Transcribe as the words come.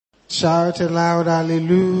Shout aloud,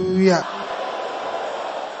 hallelujah.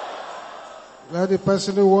 Let the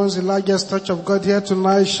person who wants the largest touch of God here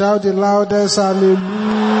tonight shout the loudest, hallelujah.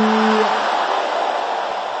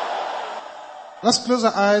 Let's close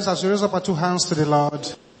our eyes as we raise up our two hands to the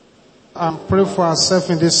Lord and pray for ourselves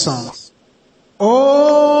in this song.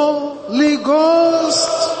 Holy Ghost,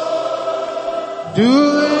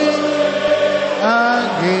 do it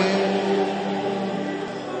again.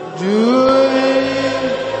 Do it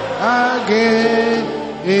again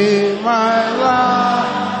in my life.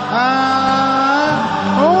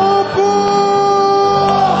 Open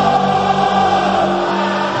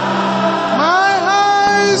my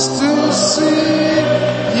eyes to see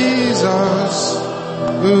Jesus,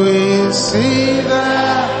 who is seated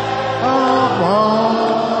upon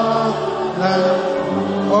the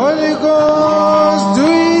Holy Ghost. Do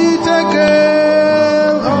it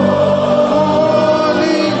again,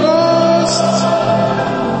 Holy Ghost.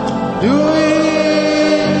 Do it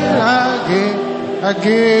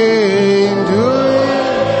again, do it.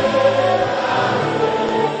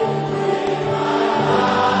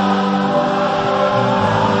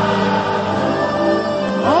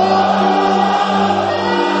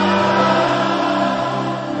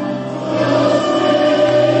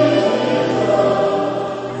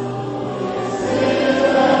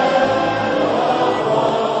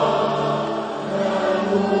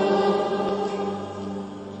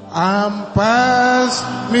 And pass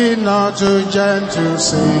me not to gentle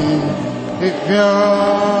Savior,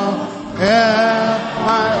 hear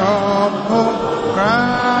my humble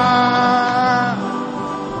cry,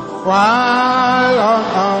 while on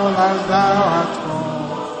all as thou art gone.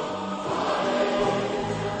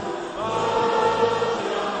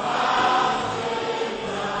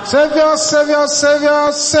 Savior, Savior,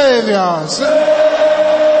 Savior, Savior,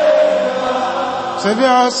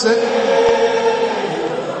 Savior, Savior.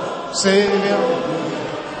 Savior,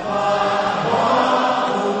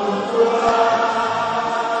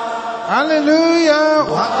 hallelujah.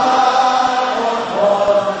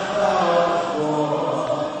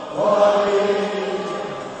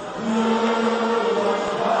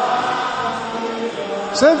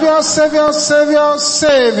 Savior, Savior, Savior,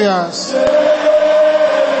 Savior.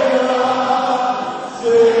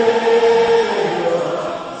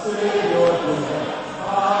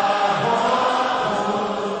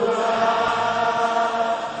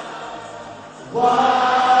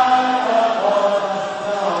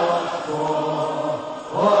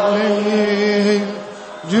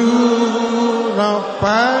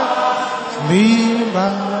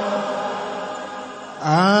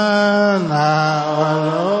 And our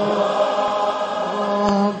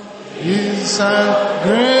Lord is a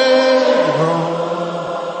great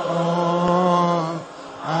God,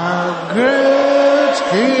 a great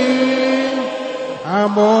King,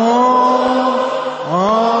 above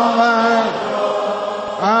all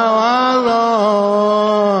our Lord,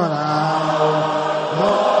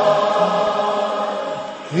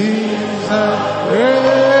 He's a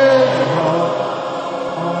great God,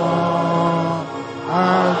 a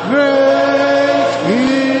great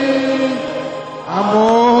King,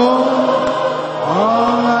 above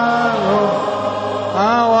all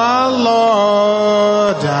our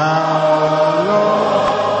Lord,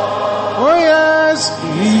 oh yes,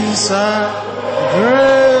 He's a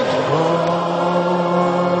great God,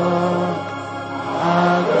 a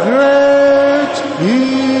great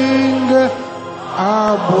King,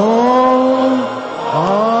 above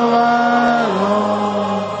all our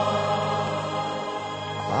Lord.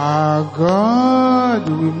 Our God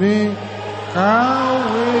will make our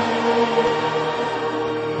way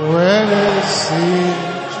where there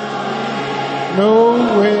seems no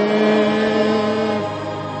way.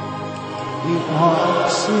 He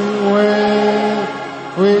walks away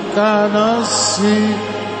we cannot see.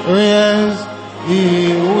 Yes, He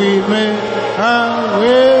will make a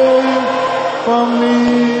way for me.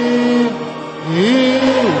 He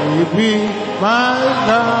will be my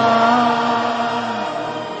God.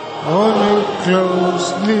 Hold me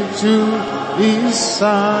closely to His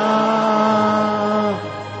side.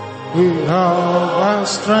 We have our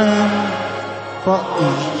strength for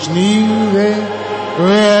each new day.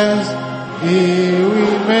 Yes, He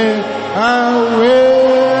will make a way.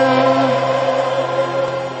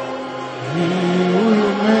 He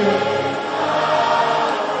will make.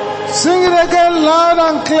 Sing it again loud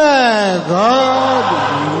and clear. God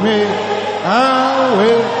will make a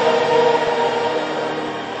way.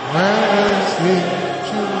 Where seems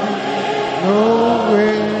to be no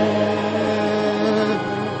way,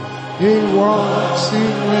 He walks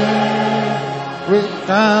in where we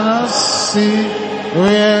cannot see.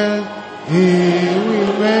 Where He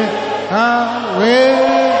will make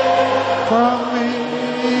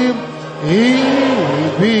He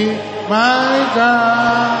will be my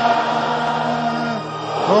God.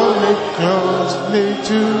 Hold me closely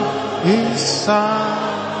to His side.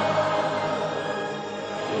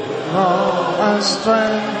 Love and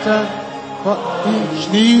strength for each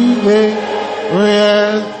new day,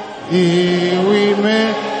 where He will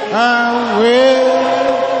make a way.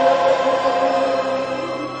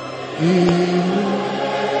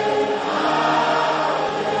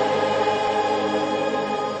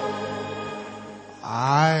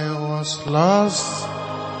 I was lost,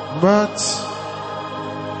 but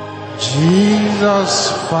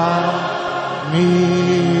Jesus found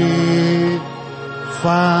me.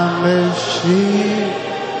 Found a sheep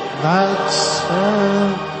that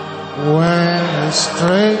went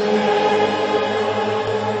astray.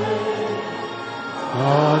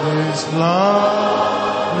 God is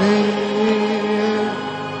loving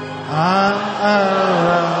and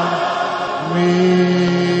around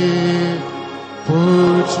me,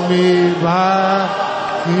 put me back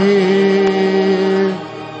here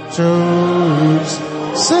to His.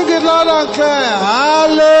 Sing it loud and clear.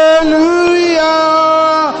 Hallelujah.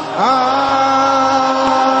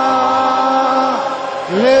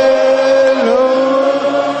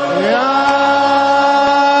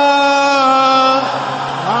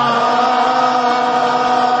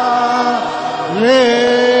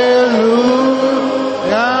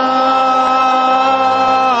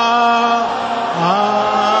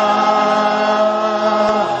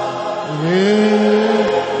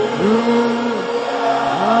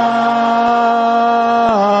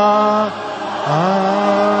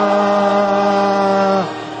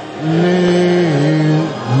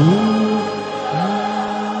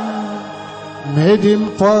 Made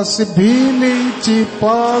impossibility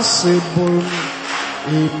possible.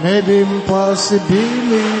 He made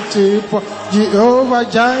impossibility Jehovah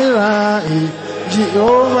Jireh,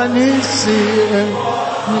 Jehovah Nissi,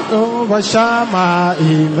 Jehovah Shammah.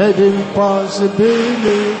 He made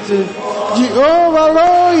impossibility. Jehovah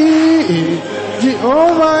Rohi,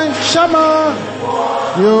 Jehovah Shammah,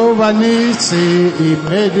 Jehovah Nissi. He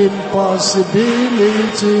made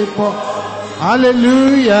impossibility possible.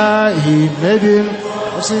 Hallelujah, He made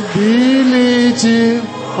impossibility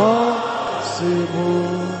possible.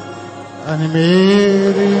 And He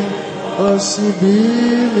made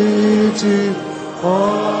impossibility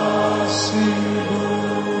possible.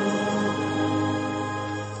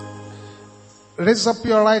 Raise up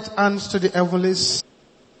your right hands to the heavens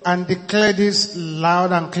and declare this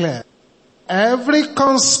loud and clear. Every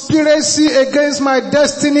conspiracy against my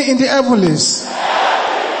destiny in the heavens,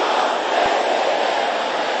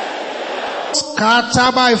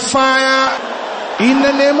 scatter by fire in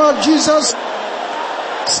the name of Jesus.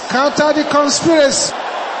 Scatter the conspiracy.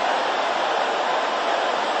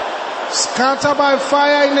 Scatter by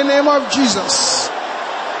fire in the name of Jesus.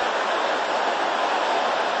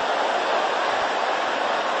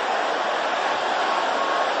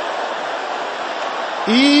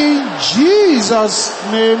 In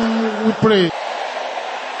Jesus' name we pray.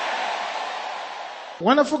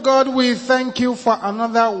 Wonderful God, we thank you for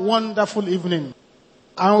another wonderful evening.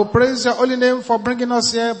 And we praise your holy name for bringing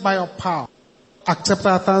us here by your power. Accept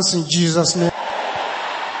our thanks in Jesus' name.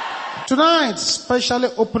 Tonight, specially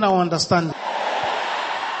open our understanding.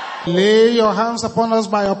 Lay your hands upon us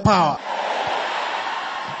by your power.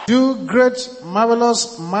 Do great,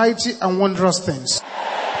 marvelous, mighty, and wondrous things.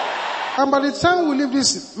 And by the time we leave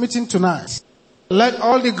this meeting tonight, let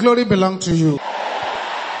all the glory belong to you.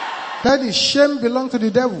 Let the shame belong to the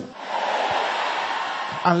devil.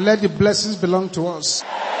 And let the blessings belong to us.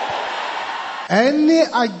 Any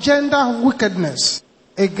agenda of wickedness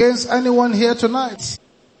against anyone here tonight,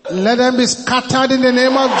 let them be scattered in the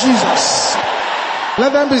name of Jesus.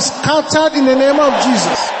 Let them be scattered in the name of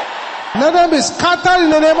Jesus. Let them be scattered in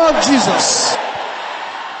the name of Jesus.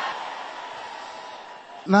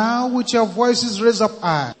 Now with your voices raised up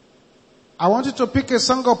high, I want you to pick a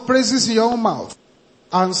song of praises in your own mouth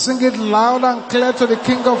and sing it loud and clear to the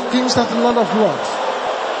King of Kings and the Lord of Lords.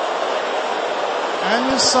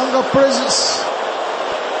 Any song of praises.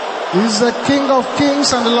 He's the King of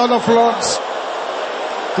Kings and the Lord of Lords.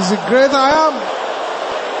 He's the great I am.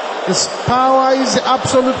 His power is the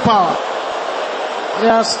absolute power. He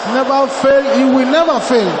has never failed. He will never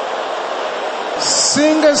fail.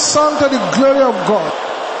 Sing a song to the glory of God.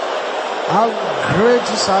 How great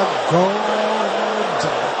is our God.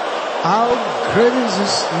 How great is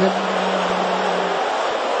His name.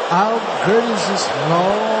 How great is His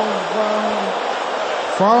love.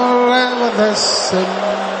 Forever the same.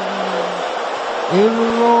 He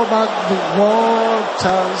will roll back the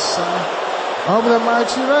waters of the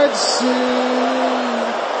mighty Red Sea.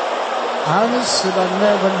 I said I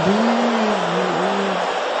never leave you.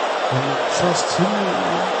 And trust you.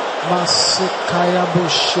 Masikaya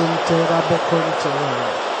Bushinte Rabokonte.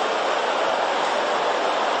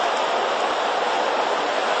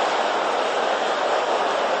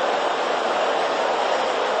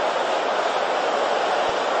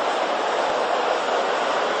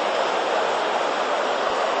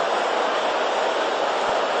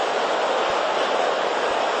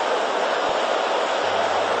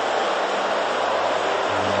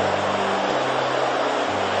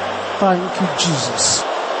 Thank you, Jesus.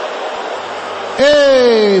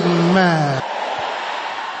 Amen.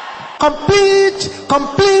 Complete,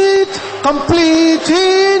 complete, complete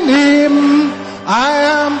in Him. I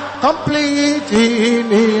am complete in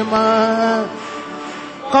Him.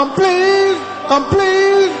 Complete,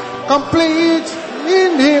 complete, complete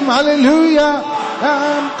in Him. Hallelujah. I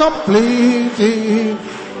am complete in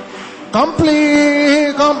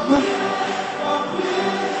complete, complete.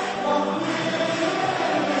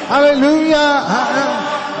 Hallelujah.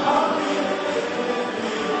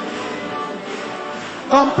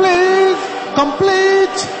 Complete,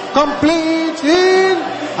 complete, complete in.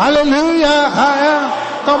 Hallelujah. I am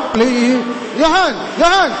complete. Your hand.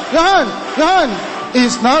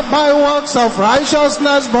 It's not by works of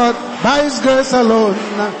righteousness, but by His grace alone.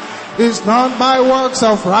 It's not by works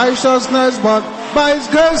of righteousness, but by His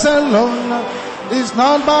grace alone. It's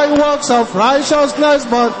not by works of righteousness,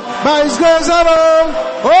 but by His grace alone.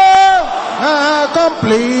 Oh,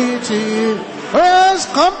 complete. Yes,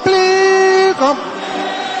 complete.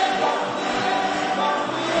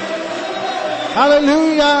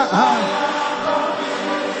 Hallelujah.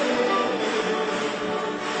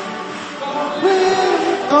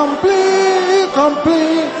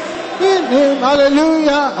 Complete in Him.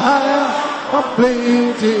 Hallelujah.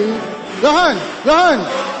 Complete. Your hand.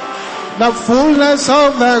 The fullness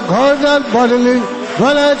of the Godhead bodily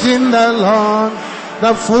dwelleth in the Lord.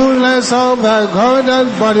 The fullness of the Godhead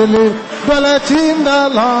bodily dwelleth in the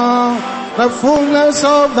Lord. The fullness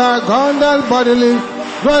of the Godhead bodily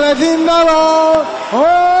dwelleth in the Lord.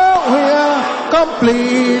 Oh, we are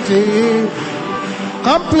complete.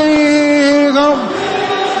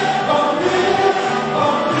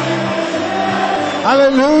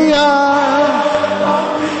 Hallelujah.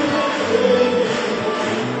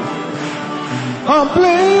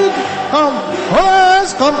 Complete,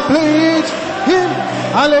 yes, complete,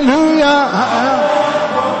 hallelujah.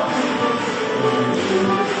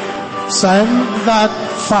 Send that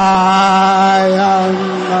fire,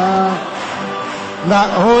 the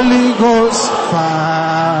Holy Ghost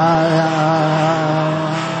fire.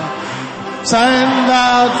 Send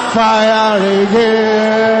that fire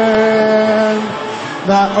again,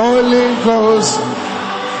 the Holy Ghost.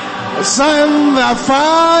 Send the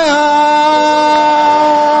fire.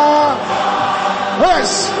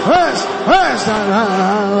 Yes.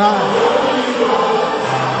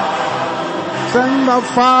 Send the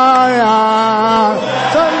fire.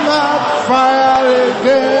 Send the fire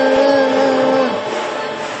again.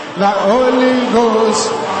 The Holy Ghost.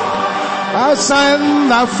 Send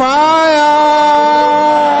the fire.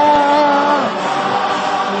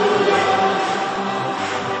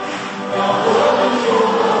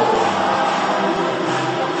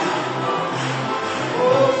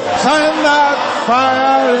 Send that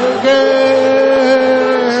fire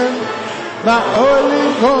again, the Holy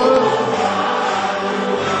Ghost.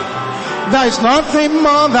 There is nothing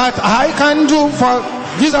more that I can do, for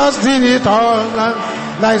Jesus did it all.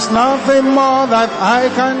 There is nothing more that I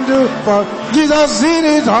can do, for Jesus did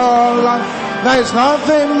it all. There is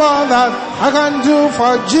nothing more that I can do,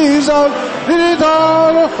 for Jesus did it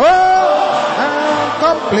all. Oh, and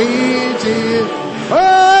complete it.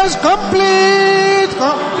 Oh, it's complete.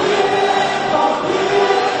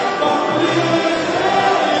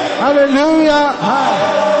 Hallelujah.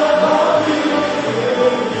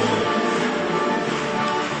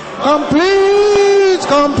 Complete.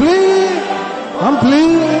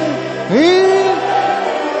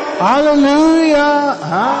 Hallelujah.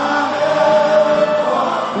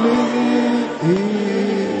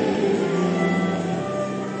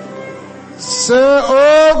 Say,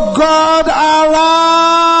 oh God,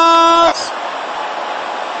 arise,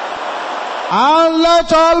 and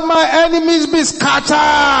let all my enemies be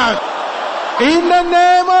scattered. In the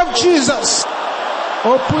name of Jesus.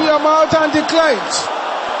 Open your mouth and declare it.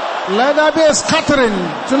 Let there be a scattering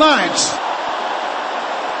tonight.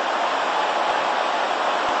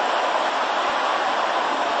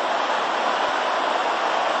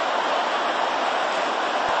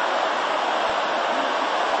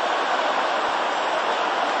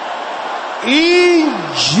 In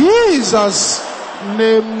Jesus'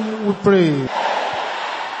 name we pray.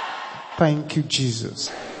 Thank you,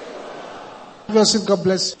 Jesus. God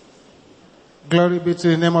bless you. Glory be to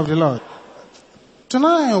the name of the Lord.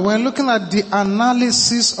 Tonight we're looking at the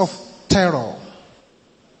analysis of terror.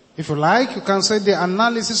 If you like, you can say the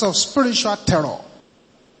analysis of spiritual terror.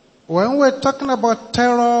 When we're talking about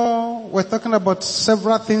terror, we're talking about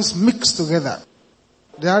several things mixed together.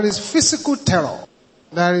 There is physical terror.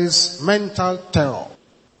 There is mental terror.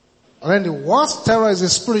 And then the worst terror is the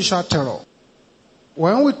spiritual terror.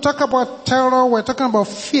 When we talk about terror, we're talking about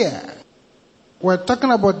fear. We're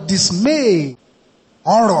talking about dismay,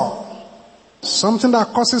 horror, something that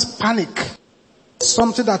causes panic,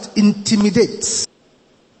 something that intimidates.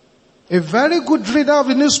 A very good reader of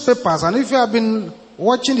the newspapers, and if you have been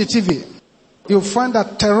watching the TV, you'll find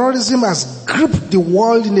that terrorism has gripped the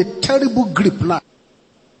world in a terrible grip now.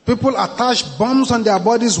 People attach bombs on their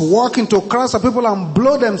bodies, walk into crowds of people and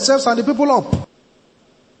blow themselves and the people up.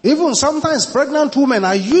 Even sometimes pregnant women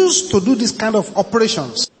are used to do this kind of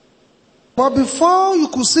operations. But before you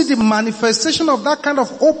could see the manifestation of that kind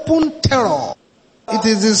of open terror, it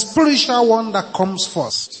is the spiritual one that comes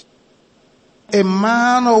first. A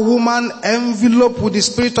man or woman enveloped with the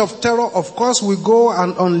spirit of terror, of course, will go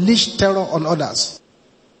and unleash terror on others.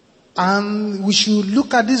 And we should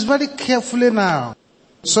look at this very carefully now,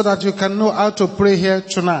 so that you can know how to pray here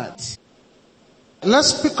tonight.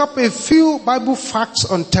 Let's pick up a few Bible facts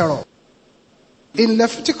on terror. In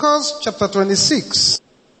Leviticus chapter 26,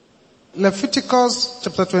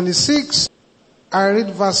 I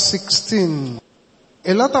read verse 16.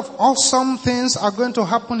 A lot of awesome things are going to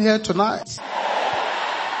happen here tonight.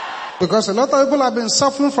 Because a lot of people have been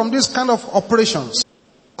suffering from this kind of operations.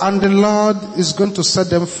 And the Lord is going to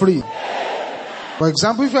set them free. For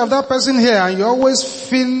example, if you have that person here and you always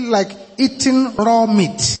feel like eating raw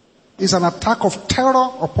meat, it's an attack of terror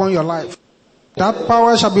upon your life. That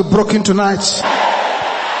power shall be broken tonight.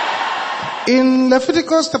 In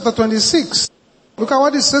Leviticus chapter 26, look at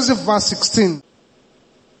what it says in verse 16.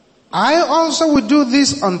 I also will do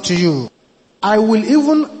this unto you. I will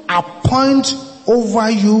even appoint over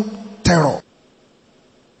you terror.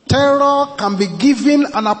 Terror can be given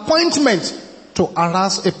an appointment to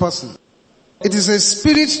harass a person. It is a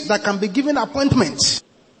spirit that can be given appointment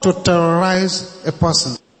to terrorize a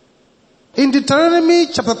person. In Deuteronomy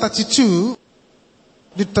chapter 32,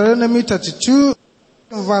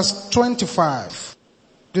 verse 25.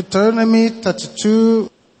 Deuteronomy 32,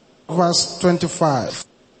 verse 25.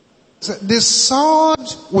 The sword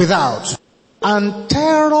without and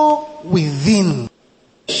terror within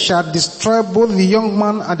shall destroy both the young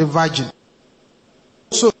man and the virgin.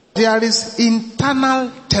 So there is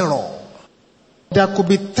internal terror. There could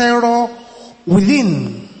be terror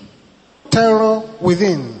within. Terror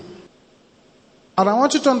within. And I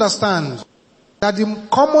want you to understand that the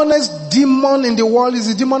commonest demon in the world is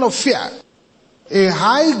the demon of fear. A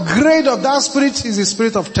high grade of that spirit is the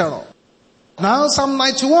spirit of terror. Now Psalm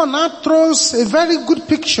 91 now throws a very good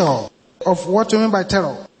picture of what we mean by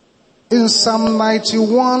terror. In Psalm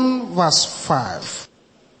 91 verse 5.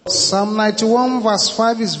 Psalm 91 verse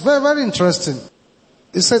 5 is very, very interesting.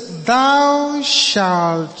 It said, thou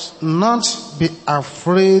shalt not be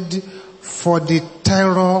afraid for the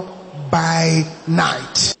terror by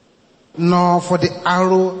night, nor for the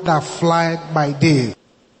arrow that flieth by day.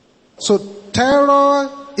 So terror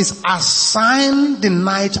is assigned the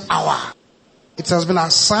night hour. It has been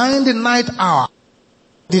assigned the night hour.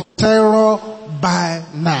 The terror by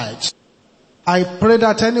night. I pray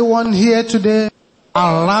that anyone here today,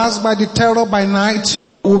 harassed by the terror by night,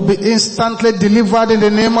 will be instantly delivered in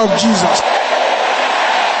the name of Jesus.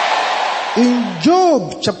 In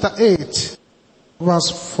Job chapter 8,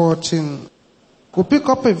 verse 14, we'll pick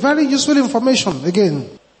up a very useful information again.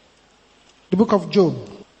 The book of Job,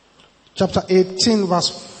 chapter 18, verse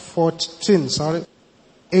 14,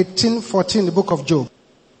 18:14, the book of Job.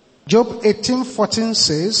 Job 18:14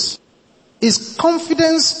 says, his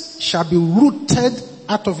confidence shall be rooted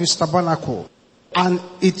out of his tabernacle, and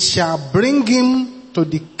it shall bring him to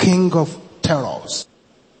the king of terrors.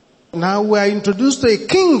 Now we are introduced to a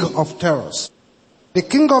king of terrors. The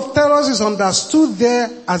king of terrors is understood there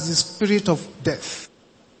as the spirit of death.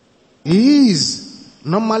 He is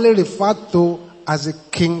normally referred to as a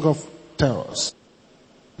king of terrors.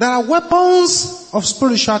 There are weapons of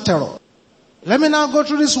spiritual terror. Let me now go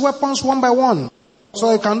through these weapons one by one,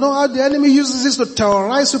 so you can know how the enemy uses this to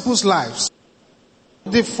terrorize people's lives.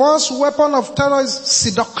 The first weapon of terror is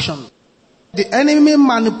seduction. The enemy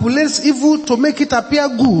manipulates evil to make it appear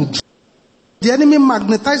good. The enemy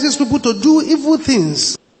magnetizes people to do evil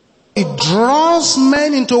things. He draws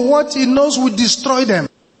men into what he knows will destroy them.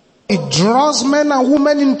 It draws men and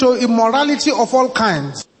women into immorality of all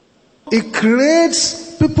kinds. It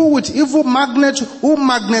creates people with evil magnets who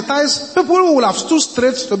magnetize people who will have stood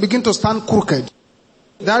straight to begin to stand crooked.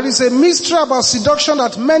 There is a mystery about seduction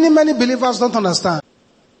that many believers don't understand.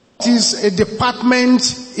 It is a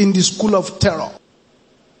department in the school of terror.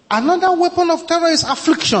 Another weapon of terror is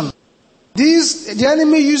affliction. This the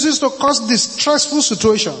enemy uses to cause distressful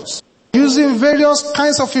situations, using various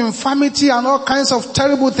kinds of infirmity and all kinds of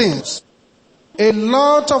terrible things. A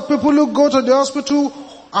lot of people who go to the hospital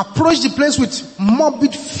approach the place with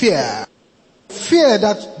morbid fear. Fear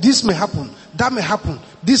that this may happen, that may happen,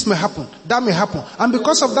 this may happen, that may happen. And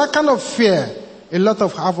because of that kind of fear, a lot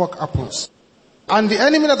of havoc happens. And the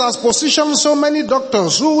enemy that has positioned so many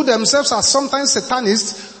doctors who themselves are sometimes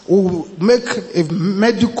satanists will make a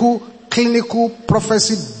medical, clinical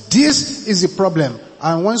prophecy. This is the problem.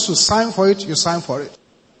 And once you sign for it, you sign for it.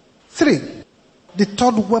 3, the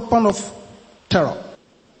third weapon of terror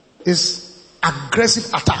is aggressive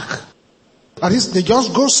attack. That is, they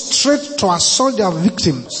just go straight to assault their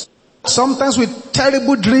victims. Sometimes with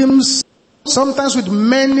terrible dreams, sometimes with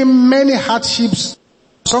many hardships,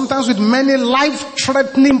 sometimes with many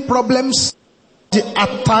life-threatening problems. The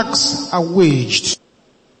attacks are waged.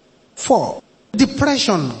 4,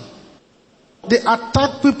 depression. They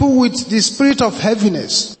attack people with the spirit of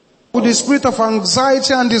heaviness, with the spirit of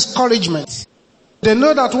anxiety and discouragement. They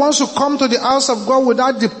know that once you come to the house of God with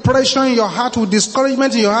that depression in your heart, with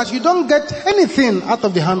discouragement in your heart, you don't get anything out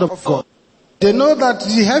of the hand of God. They know that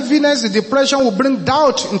the heaviness, the depression will bring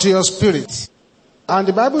doubt into your spirit. And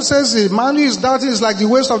the Bible says the man who is doubting is like the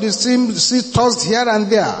waves of the sea tossed here and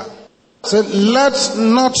there. So let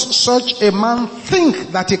not such a man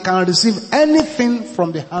think that he can receive anything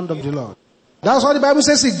from the hand of the Lord. That's what the Bible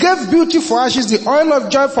says. He gave beauty for ashes, the oil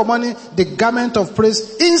of joy for mourning, the garment of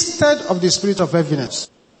praise instead of the spirit of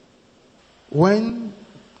heaviness. When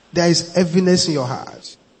there is heaviness in your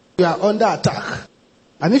heart, you are under attack.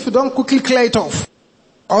 And if you don't quickly clear it off,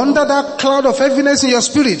 under that cloud of heaviness in your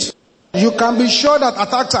spirit, you can be sure that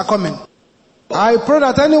attacks are coming. I pray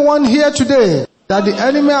that anyone here today, that the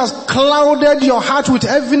enemy has clouded your heart with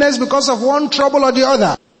heaviness because of one trouble or the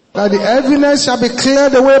other, that the heaviness shall be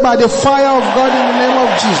cleared away by the fire of God in the name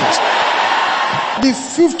of Jesus.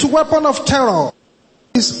 The 5th weapon of terror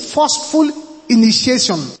is forceful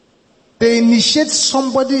initiation. They initiate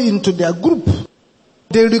somebody into their group.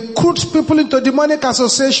 They recruit people into demonic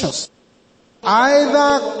associations,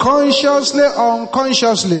 either consciously or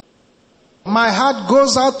unconsciously. My heart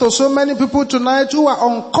goes out to so many people tonight who are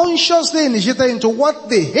unconsciously initiated into what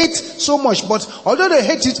they hate so much, but although they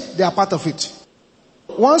hate it, they are part of it.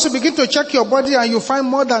 Once you begin to check your body and you find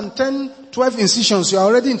more than 10, 12 incisions, you are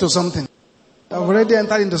already into something. You have already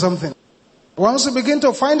entered into something. Once you begin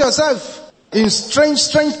to find yourself in strange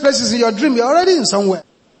places in your dream, you are already in somewhere.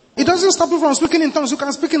 It doesn't stop you from speaking in tongues. You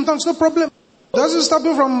can speak in tongues, no problem. It doesn't stop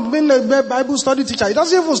you from being a Bible study teacher. It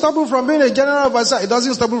doesn't even stop you from being a general advisor. It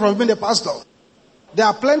doesn't stop you from being a pastor. There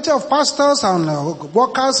are plenty of pastors and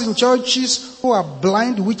workers in churches who are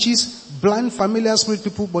blind witches, blind familiar spirit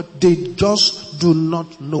people, but they just do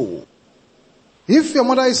not know. If your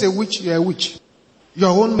mother is a witch, you're a witch. Your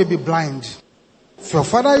own may be blind. If your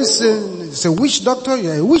father is a witch doctor,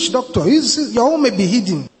 you're a witch doctor. Your own may be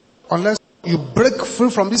hidden. Unless you break free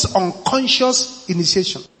from this unconscious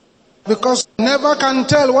initiation. Because you never can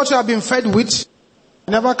tell what you have been fed with.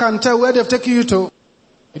 You never can tell where they've taken you to.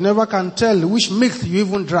 You never can tell which milk you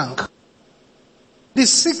even drank. The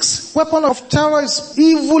 6th weapon of terror is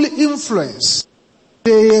evil influence.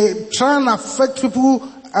 They try and affect people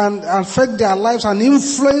and affect their lives and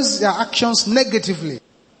influence their actions negatively.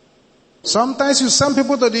 Sometimes you send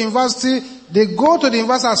people to the university, they go to the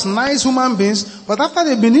university as nice human beings, but after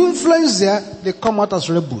they've been influenced there, they come out as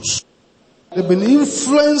rebels. They've been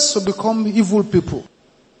influenced to become evil people.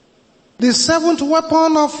 The 7th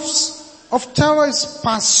weapon of terror is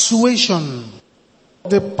persuasion.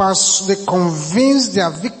 They convince their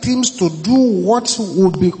victims to do what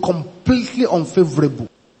would be completely unfavorable.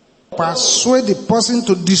 Persuade the person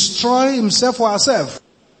to destroy himself or herself.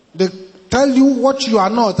 They tell you what you are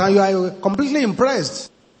not and you are completely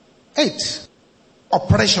impressed. 8,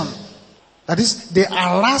 oppression. That is, they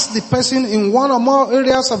harass the person in one or more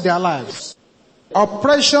areas of their lives.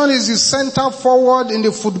 Oppression is the center forward in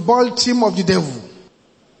the football team of the devil.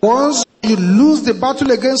 Once you lose the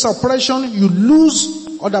battle against oppression, you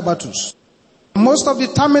lose other battles. Most of the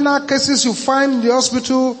terminal cases you find in the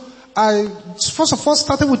hospital are first of all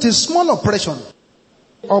started with a small oppression.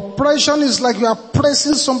 Oppression is like you are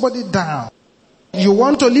pressing somebody down. You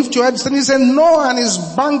want to lift your head, and he says no, and he's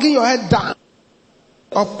banging your head down.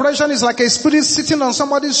 Oppression is like a spirit sitting on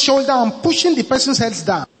somebody's shoulder and pushing the person's head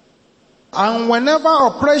down. And whenever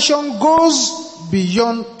oppression goes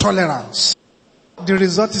beyond tolerance, the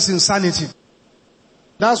result is insanity.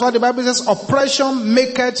 That's why the Bible says, oppression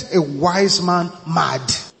maketh a wise man mad.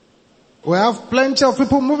 We have plenty of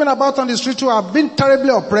people moving about on the street who have been terribly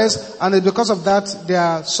oppressed, and because of that, they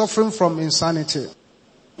are suffering from insanity.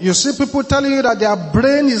 You see people telling you that their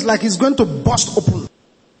brain is like it's going to burst open.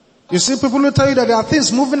 You see people who tell you that there are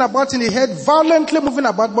things moving about in the head, violently moving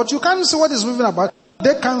about, but you can't see what is moving about.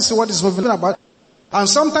 They can't see what is moving about. And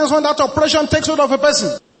sometimes when that oppression takes hold of a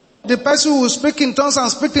person, the person will speak in tongues and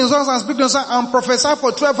speak in tongues and speak in tongues and prophesy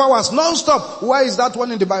for 12 hours non-stop. Why is that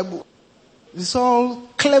one in the Bible? It's all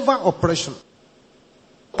clever oppression.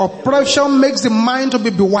 Oppression makes the mind to be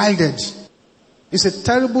bewildered. It's a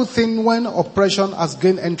terrible thing when oppression has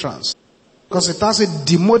gained entrance. Because it has a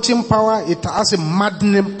demoting power, it has a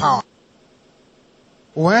maddening power.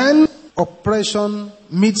 When oppression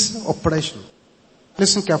meets oppression,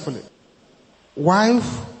 listen carefully.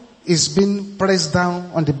 Wife is being pressed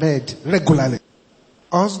down on the bed regularly.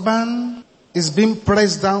 Husband is being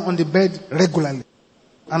pressed down on the bed regularly.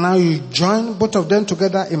 And now you join both of them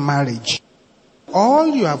together in marriage. All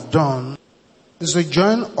you have done is to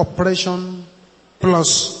join oppression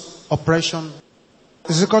plus oppression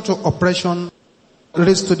is equal to oppression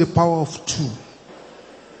raised to the power of 2.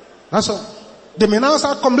 That's all. They may now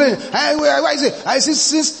start complaining. Hey, why is it? I see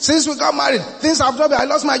since we got married, things have done. I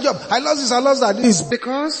lost my job. I lost this. I lost that. It's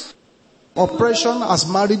because oppression has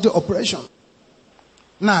married the oppression.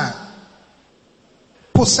 Now,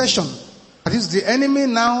 possession. That is, the enemy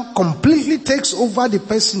now completely takes over the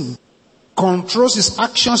person, controls his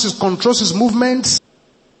actions, controls his movements.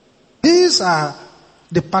 These are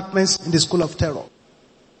departments in the school of terror.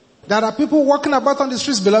 There are people walking about on the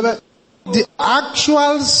streets, beloved. The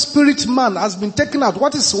actual spirit man has been taken out.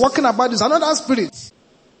 What is walking about is another spirit.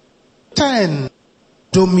 10.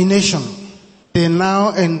 Domination. They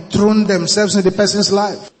now enthrone themselves in the person's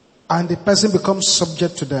life, and the person becomes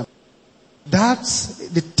subject to them. That's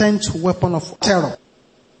the 10th weapon of terror.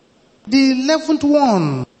 The 11th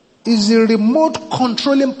one is the remote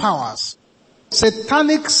controlling powers.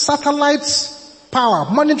 Satanic satellite power,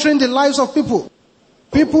 monitoring the lives of people.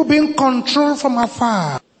 People being controlled from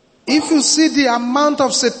afar. If you see the amount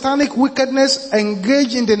of satanic wickedness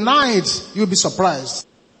engaged in the night, you'll be surprised.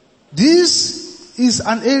 This is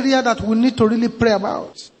an area that we need to really pray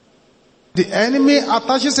about. The enemy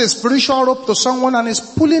attaches a spiritual rope to someone and is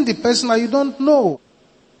pulling the person that you don't know.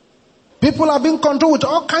 People are being controlled with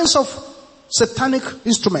all kinds of satanic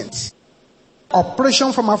instruments.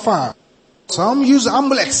 Oppression from afar. Some use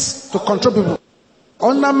amulets to control people.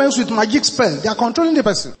 Ornaments with magic spell. They are controlling the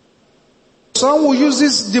person. Some will use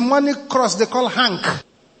this demonic cross they call hank.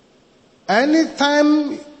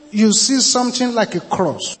 Anytime you see something like a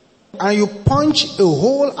cross and you punch a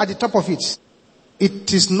hole at the top of it,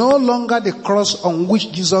 it is no longer the cross on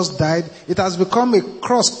which Jesus died. It has become a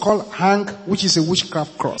cross called hank, which is a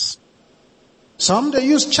witchcraft cross. Some they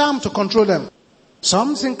use charm to control them.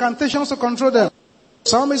 Some incantations to control them.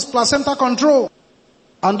 Some is placenta control.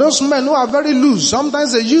 And those men who are very loose,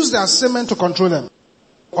 sometimes they use their semen to control them.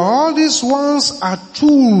 All these ones are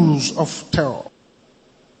tools of terror.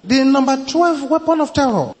 The number 12 weapon of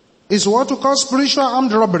terror is what we call spiritual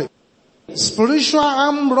armed robbery. Spiritual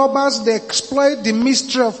armed robbers, they exploit the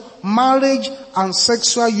mystery of marriage and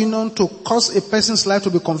sexual union to cause a person's life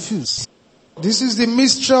to be confused. This is the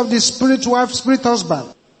mystery of the spirit wife, spirit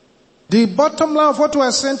husband. The bottom line of what we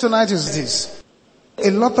are saying tonight is this.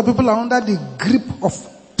 A lot of people are under the grip of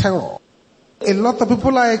terror. A lot of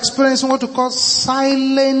people are experiencing what we call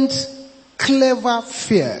silent, clever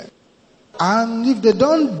fear. And if they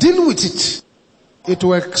don't deal with it, it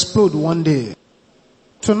will explode one day.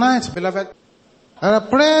 Tonight, beloved, there are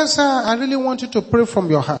prayers I really want you to pray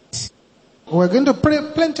from your heart. We're going to pray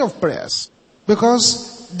plenty of prayers.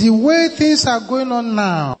 Because the way things are going on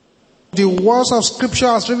now, the words of scripture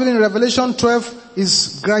as revealed in Revelation 12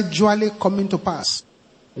 is gradually coming to pass.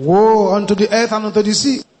 Woe unto the earth and unto the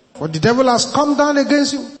sea, for the devil has come down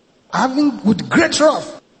against you, having with great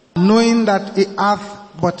wrath, knowing that he hath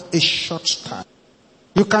but a short time.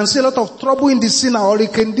 You can see a lot of trouble in the sea now,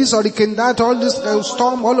 hurricane this, hurricane that, all this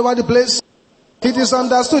storm all over the place. It is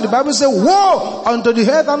understood. The Bible says, woe unto the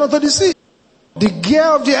earth and unto the sea. The gear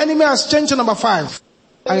of the enemy has changed to number 5.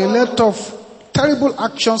 And a lot of terrible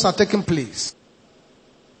actions are taking place.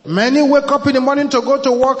 Many wake up in the morning to go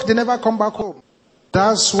to work, they never come back home.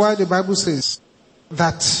 That's why the Bible says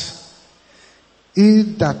that he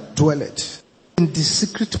that dwelleth in the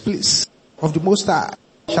secret place of the Most High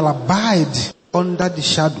shall abide under the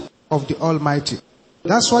shadow of the Almighty.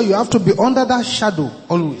 That's why you have to be under that shadow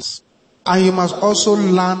always. And you must also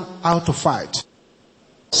learn how to fight.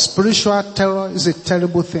 Spiritual terror is a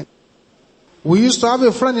terrible thing. We used to have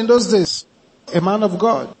a friend in those days, a man of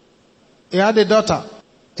God. He had a daughter,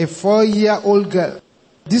 a 4-year-old girl.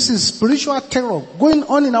 This is spiritual terror going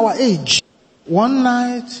on in our age. One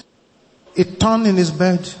night, he turned in his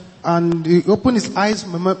bed and he opened his eyes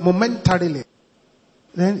momentarily.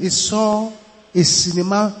 Then he saw a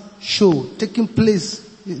cinema show taking place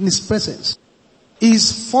in his presence.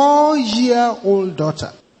 His 4-year-old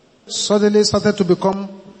daughter suddenly started to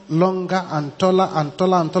become longer and taller and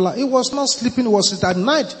taller and taller. He was not sleeping, he was at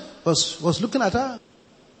night, was looking at her.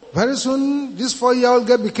 Very soon, this 4-year-old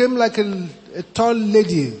girl became like a tall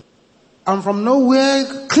lady. And from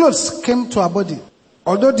nowhere, clothes came to her body.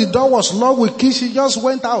 Although the door was locked with keys, she just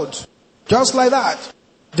went out. Just like that.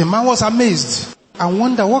 The man was amazed and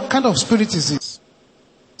wondered, what kind of spirit is this?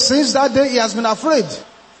 Since that day, he has been afraid.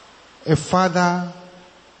 A father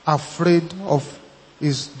afraid of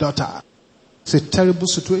his daughter. It's a terrible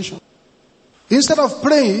situation. Instead of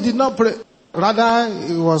praying, he did not pray. Rather,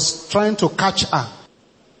 he was trying to catch her.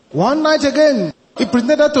 One night again, he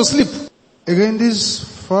pretended to sleep. Again, this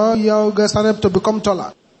 4-year-old girl started to become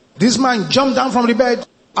taller. This man jumped down from the bed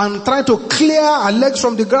and tried to clear her legs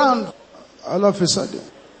from the ground. All of a sudden,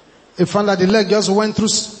 he found that the leg just went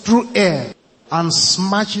through air and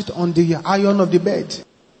smashed it on the iron of the bed.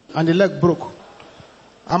 And the leg broke.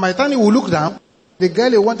 And by the time he would look down, the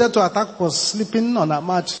girl he wanted to attack was sleeping on her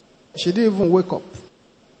mat. She didn't even wake up.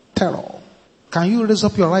 Terror. Can you raise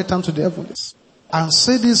up your right hand to the heavens and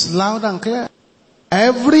say this loud and clear?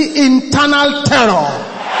 Every internal terror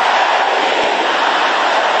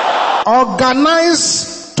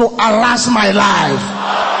organized to harass my life.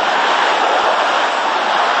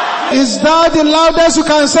 Is that the loudest you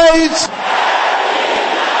can say it?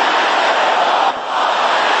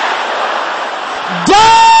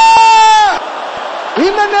 Die!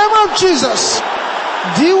 In the name of Jesus.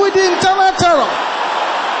 Deal with the internal terror.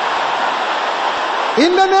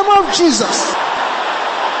 In the name of Jesus.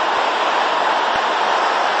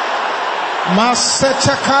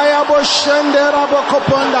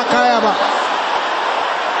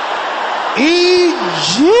 In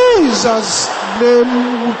Jesus' name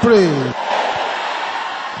we pray.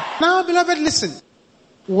 Now, beloved, listen.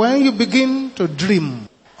 When you begin to dream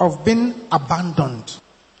of being abandoned,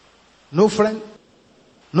 no friend,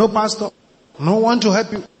 no pastor, no one to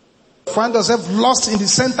help you, find yourself lost in the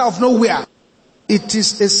center of nowhere, it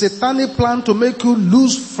is a satanic plan to make you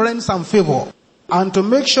lose friends and favor, and to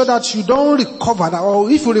make sure that you don't recover, or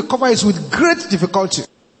if you recover, it's with great difficulty.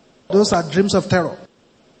 Those are dreams of terror.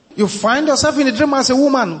 You find yourself in a dream as a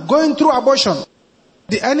woman going through abortion.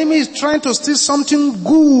 The enemy is trying to steal something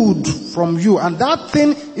good from you, and that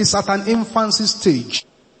thing is at an infancy stage.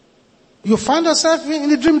 You find yourself in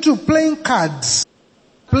the dream too, playing cards,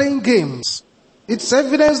 playing games. It's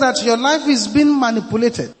evidence that your life is being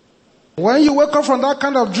manipulated. When you wake up from that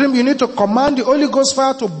kind of dream, you need to command the Holy Ghost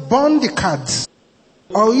fire to burn the cards.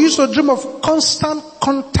 Or you used to dream of constant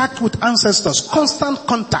contact with ancestors, constant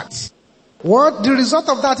contact. What the result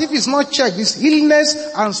of that, if it's not checked, is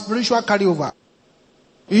illness and spiritual carryover.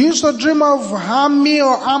 You used to dream of army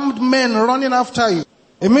or armed men running after you.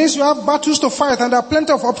 It means you have battles to fight and there are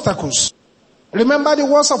plenty of obstacles. Remember the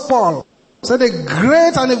words of Paul. He said, a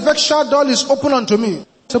great and effectual door is open unto me.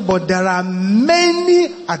 So, but there are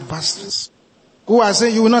many adversaries who are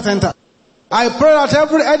saying you will not enter. I pray that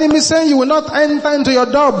every enemy saying you will not enter into your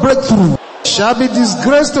door of breakthrough shall be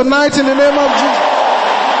disgraced tonight in the name of Jesus.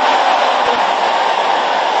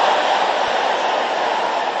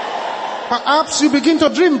 Perhaps you begin to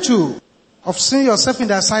dream too of seeing yourself in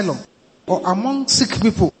the asylum or among sick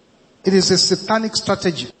people. It is a satanic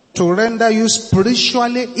strategy to render you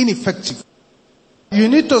spiritually ineffective. You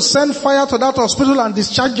need to send fire to that hospital and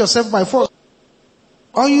discharge yourself by force.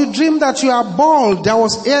 Or you dream that you are bald. There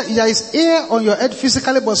is hair on your head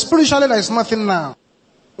physically, but spiritually there is nothing now.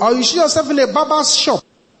 Or you see yourself in a barber's shop.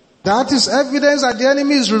 That is evidence that the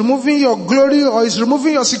enemy is removing your glory or is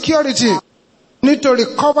removing your security. You need to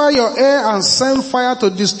recover your hair and send fire to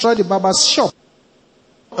destroy the barber's shop.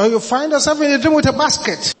 Or you find yourself in a dream with a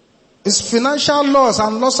basket. It's financial loss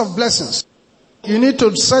and loss of blessings. You need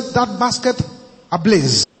to set that basket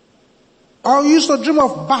ablaze. Or you used to dream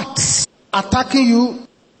of bats attacking you.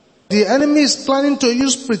 The enemy is planning to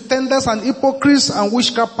use pretenders and hypocrites and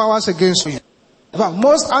witchcraft powers against you. But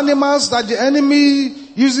most animals that the enemy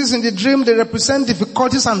uses in the dream, they represent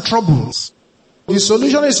difficulties and troubles. The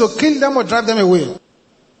solution is to kill them or drive them away.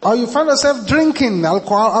 Or you find yourself drinking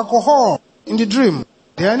alcohol in the dream.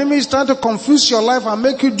 The enemy is trying to confuse your life and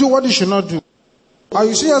make you do what you should not do. Or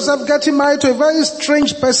you see yourself getting married to a very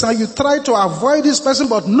strange person, you try to avoid this person,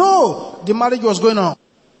 but no, the marriage was going on.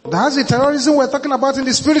 That's the terrorism we're talking about in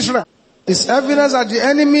the spiritual realm. It's evidence that the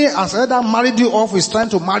enemy has either married you off, is trying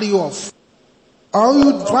to marry you off. Or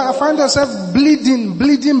you find yourself bleeding in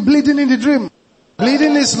the dream.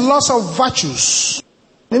 Bleeding is loss of virtues.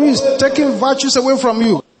 The enemy is taking virtues away from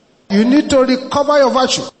you. You need to recover your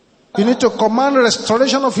virtue. You need to command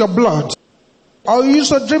restoration of your blood. Or you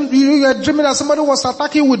used to dream, you were dreaming that somebody was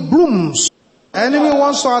attacking with brooms. Enemy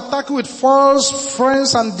wants to attack you with false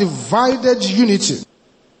friends and divided unity.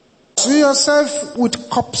 See yourself with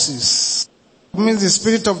corpses. It means the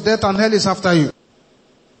spirit of death and hell is after you.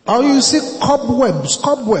 Or you see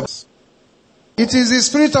cobwebs. It is the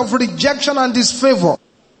spirit of rejection and disfavor.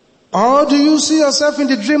 Or do you see yourself in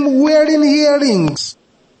the dream wearing earrings?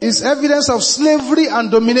 It's evidence of slavery and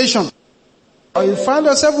domination. Or you find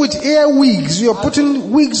yourself with ear wigs. You're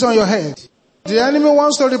putting wigs on your head. The enemy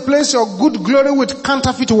wants to replace your good glory with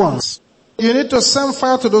counterfeit ones. You need to send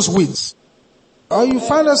fire to those wigs. Or you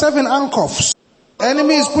find yourself in handcuffs.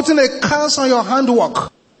 Enemy is putting a curse on your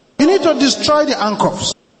handwork. You need to destroy the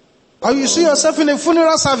handcuffs. Or you see yourself in a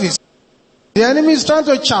funeral service. The enemy is trying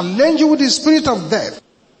to challenge you with the spirit of death.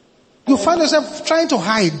 You find yourself trying to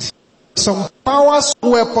hide. Some powers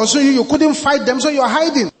were pursuing you. You couldn't fight them, so you're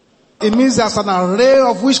hiding. It means there's an array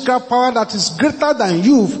of witchcraft power that is greater than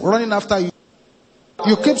you running after you.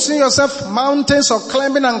 You keep seeing yourself mountains or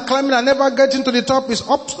climbing and never getting to the top.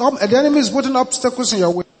 The enemy is putting obstacles in your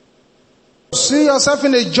way. You see yourself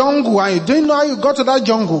in a jungle and you don't know how you got to that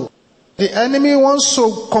jungle. The enemy wants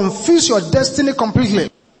to confuse your destiny completely.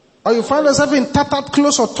 Or you find yourself in tattered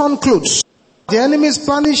clothes or torn clothes. The enemy is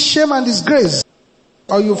planning shame and disgrace.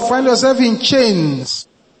 Or you find yourself in chains.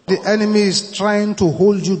 The enemy is trying to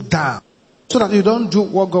hold you down so that you don't do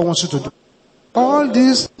what God wants you to do. All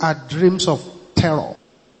these are dreams of terror.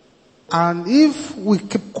 And if we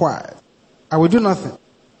keep quiet and we do nothing,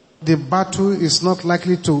 the battle is not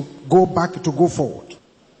likely to go back, to go forward.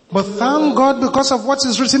 But thank God because of what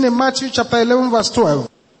is written in Matthew chapter 11 verse 12.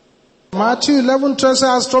 Matthew 11:12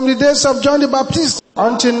 says, from the days of John the Baptist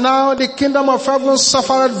until now the kingdom of heaven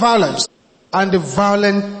suffered violence, and the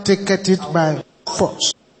violent taketh it by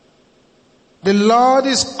force. The Lord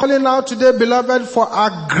is calling out today, beloved, for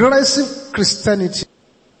aggressive Christianity.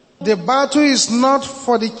 The battle is not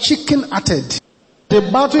for the chicken-hearted. The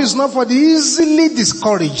battle is not for the easily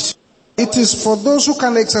discouraged. It is for those who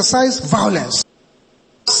can exercise violence.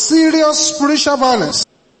 Serious spiritual violence.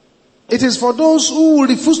 It is for those who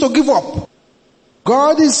refuse to give up.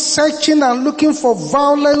 God is searching and looking for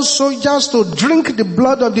violent soldiers to drink the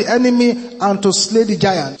blood of the enemy and to slay the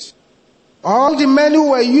giants. All the men who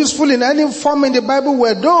were useful in any form in the Bible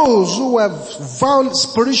were those who were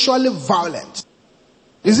spiritually violent.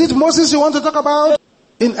 Is it Moses you want to talk about?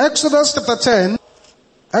 In Exodus chapter 10,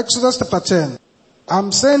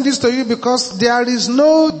 I'm saying this to you because there is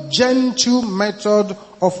no gentle method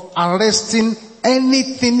of arresting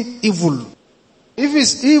anything evil. If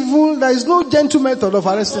it's evil, there is no gentle method of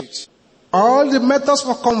arresting it. All the methods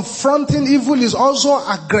for confronting evil is also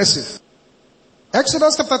aggressive.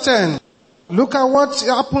 Exodus chapter 10. Look at what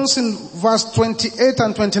happens in verse 28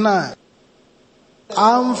 and 29.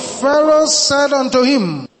 And Pharaoh said unto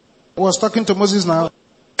him, he was talking to Moses now,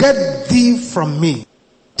 get thee from me.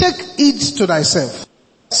 Take it to thyself.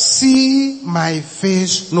 See my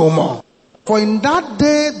face no more. For in that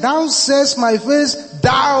day thou sayest my face,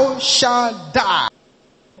 thou shalt die.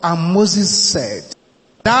 And Moses said,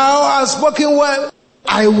 thou hast spoken well.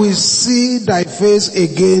 I will see thy face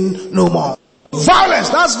again no more. Violence,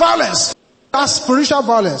 that's violence. That's spiritual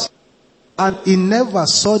violence. And he never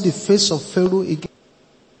saw the face of Pharaoh again.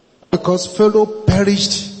 Because Pharaoh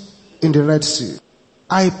perished in the Red Sea.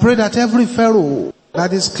 I pray that every Pharaoh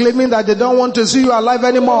that is claiming that they don't want to see you alive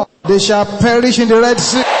anymore, they shall perish in the Red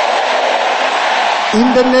Sea.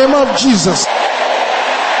 In the name of Jesus.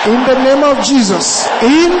 In the name of Jesus.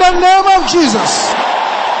 In the name of Jesus.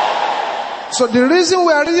 So the reason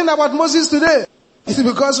we are reading about Moses today is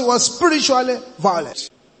because he was spiritually violent.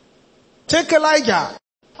 Take Elijah.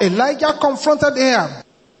 Elijah confronted Ahab.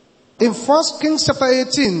 In 1 Kings chapter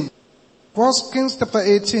 18,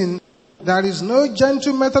 there is no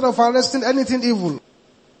gentle method of arresting anything evil.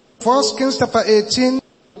 1 Kings chapter 18,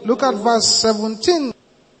 look at verse 17.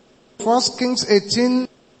 1 Kings 18,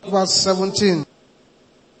 verse 17.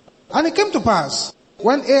 And it came to pass,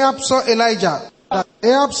 when Ahab saw Elijah, that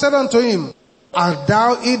Ahab said unto him, art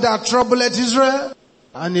thou he that troubleth Israel?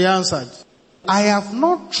 And he answered, I have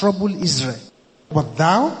not troubled Israel, but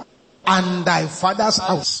thou and thy father's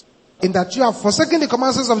house, in that you have forsaken the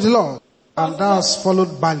commandments of the Lord, and thou hast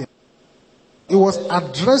followed Baalim. He was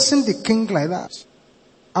addressing the king like that.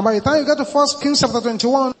 And by the time you get to 1 Kings chapter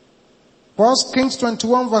 21, 1 Kings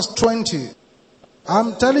 21 verse 20,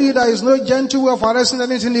 I'm telling you, there is no gentle way of arresting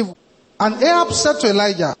anything evil. And Ahab said to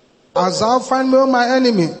Elijah, "As thou find me, O my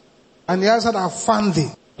enemy?" And he answered, "I found thee,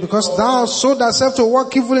 because thou hast sold thyself to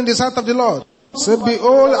work evil in the sight of the Lord. Say,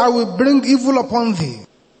 behold, I will bring evil upon thee.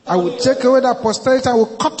 I will take away thy posterity, I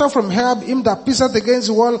will cut off from Ahab him that pisseth against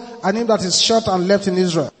the wall, and him that is shut and left in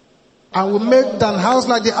Israel. I will make thine house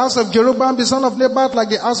like the house of Jeroboam the son of Nebat, like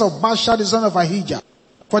the house of Baasha the son of Ahijah.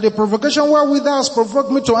 For the provocation wherewith thou hast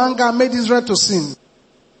provoked me to anger and made Israel to sin.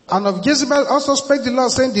 And of Jezebel also spake the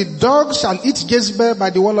Lord, saying, the dogs shall eat Jezebel by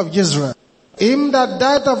the wall of Jezreel. Him that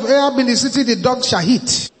died of Ahab in the city the dogs shall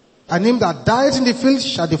eat, and him that died in the field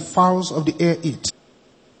shall the fowls of the air eat."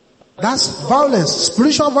 That's violence,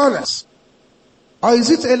 spiritual violence. Or is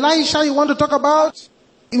it Elisha you want to talk about?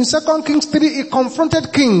 In 2 Kings 3, he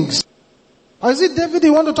confronted kings. Or is it David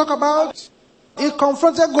you want to talk about? He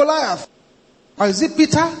confronted Goliath. Or is it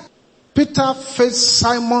Peter? Peter faced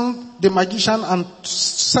Simon the magician and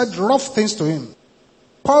said rough things to him.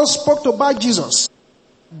 Paul spoke to Bar Jesus.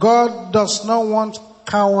 God does not want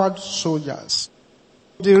coward soldiers.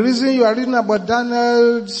 The reason you are reading about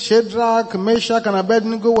Daniel, Shadrach, Meshach, and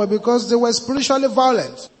Abednego were because they were spiritually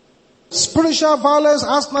violent. Spiritual violence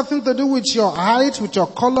has nothing to do with your height, with your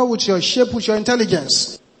color, with your shape, with your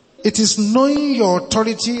intelligence. It is knowing your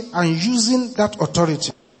authority and using that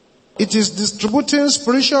authority. It is distributing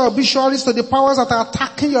spiritual obituaries to the powers that are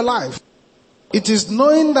attacking your life. It is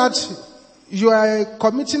knowing that you are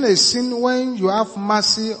committing a sin when you have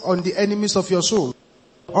mercy on the enemies of your soul.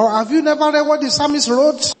 Or have you never read what the psalmist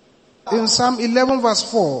wrote in Psalm 11 verse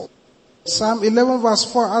 4? Psalm 11 verse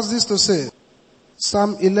 4 has this to say.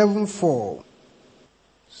 Psalm 11:4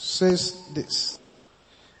 says this.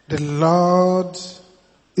 The Lord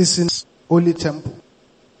is in his holy temple.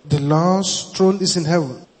 The Lord's throne is in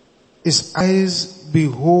heaven. His eyes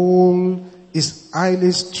behold, his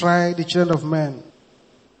eyelids try the children of men.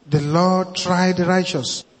 The Lord tried the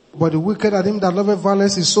righteous, but the wicked and him that loveth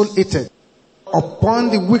violence is soul hated. Upon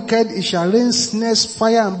the wicked it shall rain snares,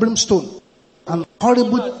 fire and brimstone, and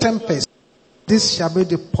horrible tempest. This shall be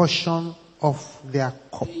the portion of their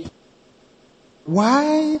cup.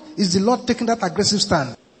 Why is the Lord taking that aggressive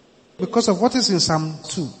stand? Because of what is in Psalm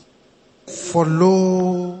 2. For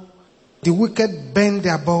lo, the wicked bend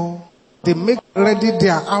their bow, they make ready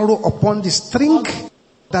their arrow upon the string,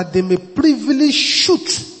 that they may privily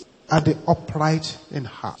shoot at the upright in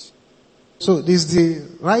heart. So this is the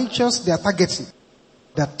righteous they are targeting.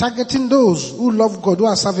 They are targeting those who love God, who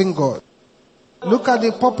are serving God. Look at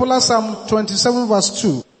the popular Psalm 27 verse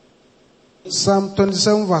 2. Psalm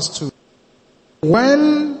 27 verse 2.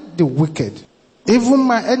 When the wicked, even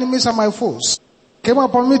my enemies and my foes, came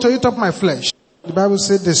upon me to eat up my flesh, the Bible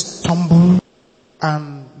said they stumbled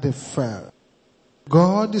and they fell.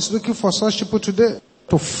 God is looking for such people today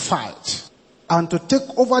to fight and to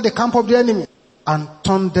take over the camp of the enemy and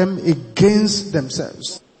turn them against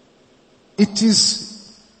themselves. It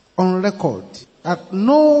is on record that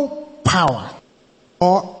no power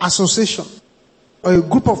or association or a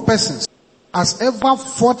group of persons has ever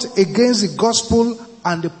fought against the gospel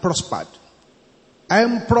and they prospered.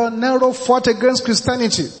 Emperor Nero fought against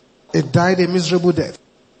Christianity. He died a miserable death.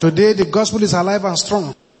 Today the gospel is alive and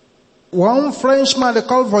strong. One Frenchman they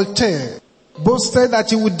call Voltaire boasted that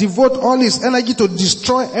he would devote all his energy to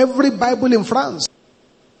destroy every Bible in France.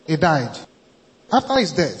 He died. After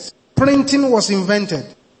his death, printing was invented.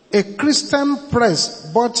 A Christian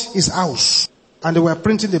press bought his house and they were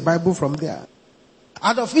printing the Bible from there.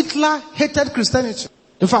 Adolf Hitler hated Christianity.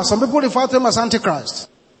 In fact, some people refer to him as Antichrist.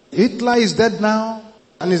 Hitler is dead now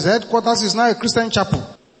and his headquarters is now a Christian chapel.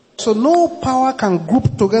 So no power can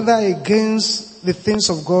group together against the things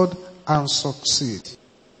of God and succeed.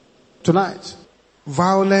 Tonight,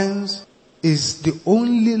 violence is the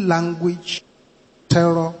only language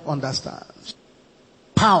terror understands.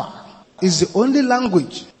 Power is the only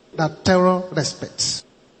language that terror respects.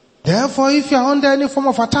 Therefore, if you are under any form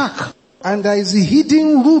of attack and there is a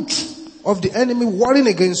hidden root of the enemy warring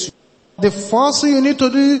against you, the first thing you need to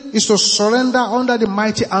do is to surrender under the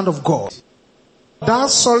mighty hand of God. That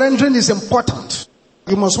surrendering is important.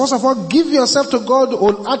 You must first of all give yourself to God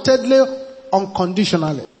wholeheartedly,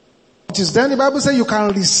 unconditionally. It is then the Bible says you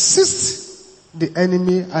can resist the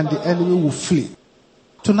enemy and the enemy will flee.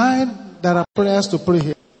 Tonight, there are prayers to pray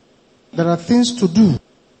here. There are things to do.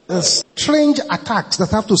 There are strange attacks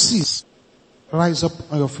that have to cease. Rise up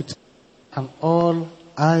on your feet and all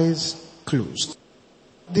eyes closed.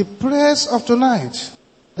 The prayers of tonight,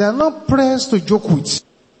 they are not prayers to joke with.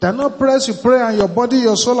 There are not prayers you pray and your body,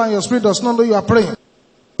 your soul and your spirit does not know you are praying.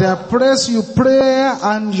 There are prayers you pray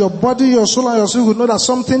and your body, your soul and your spirit will know that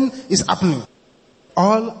something is happening.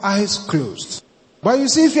 All eyes closed. But you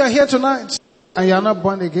see, if you are here tonight and you are not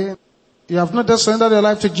born again, you have not just surrendered your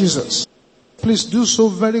life to Jesus, please do so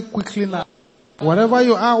very quickly now. Wherever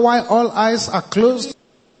you are, while all eyes are closed,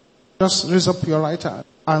 just raise up your right hand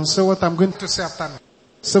and say what I'm going to say after me.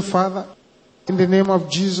 Say, Father, in the name of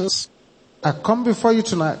Jesus, I come before you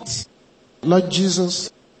tonight. Lord Jesus,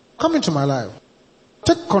 come into my life.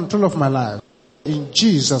 Take control of my life. In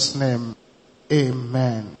Jesus' name,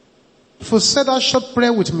 amen. If you say that short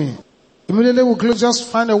prayer with me, immediately we'll close. Just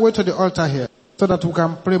find a way to the altar here so that we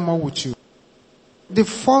can pray more with you. The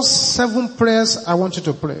first 7 prayers I want you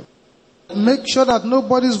to pray. Make sure that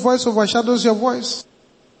nobody's voice overshadows your voice.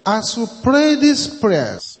 As you pray these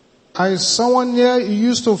prayers, as someone here you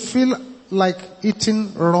used to feel like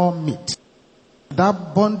eating raw meat,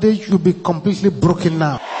 that bondage will be completely broken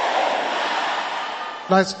now.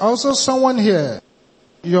 There's also someone here,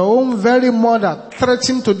 your own very mother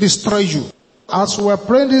threatened to destroy you. As we're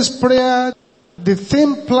praying this prayer, the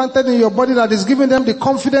thing planted in your body that is giving them the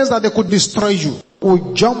confidence that they could destroy you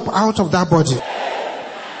will jump out of that body.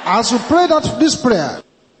 As you pray this prayer,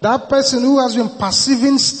 that person who has been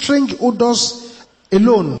perceiving strange odors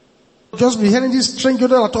alone, just be hearing this strange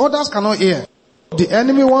odor that others cannot hear. The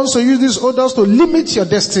enemy wants to use these odors to limit your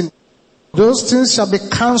destiny. Those things shall be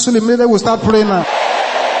cancelled immediately we start praying now.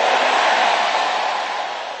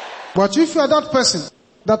 But if you are that person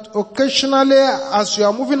that occasionally as you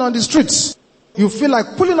are moving on the streets, you feel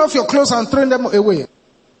like pulling off your clothes and throwing them away,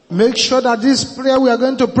 make sure that this prayer we are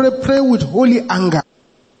going to pray with holy anger.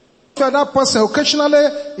 If you are that person, occasionally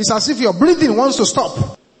it's as if your breathing wants to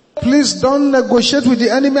stop. Please don't negotiate with the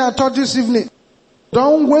enemy at all this evening.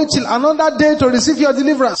 Don't wait till another day to receive your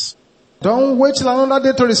deliverance. Don't wait till another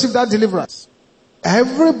day to receive that deliverance.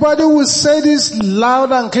 Everybody will say this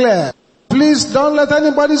loud and clear. Please don't let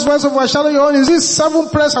anybody's voice overshadow your own. Is this 7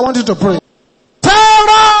 prayers I want you to pray?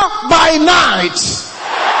 Terror by night,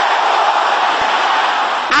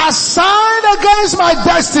 assigned against my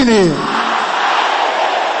destiny.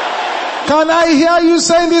 Can I hear you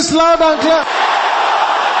saying this loud and clear?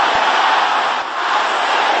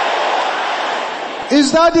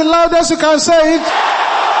 Is that the loudest you can say it?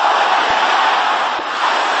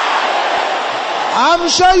 I'm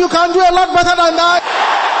sure you can do a lot better than that.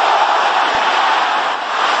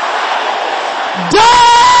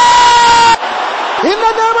 Die! In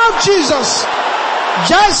the name of Jesus.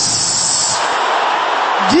 Just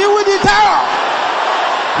deal with the terror.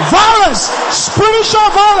 Violence, spiritual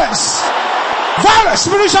violence. Violence,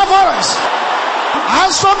 spiritual violence.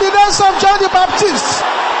 As from the days of John the Baptist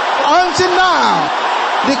until now,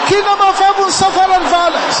 the kingdom of heaven suffered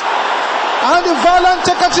violence, and the violent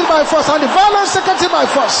take it by force, and the violence take it by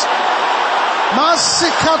force.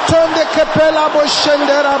 Masikatonde kepela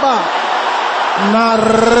boshenderaba.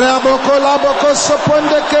 Naraboko laboko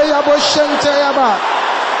soponde ke yaboshente yaba.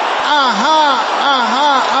 Aha, aha,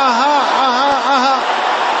 aha, aha, aha.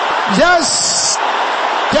 Yes,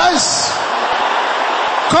 yes.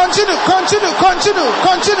 Continue.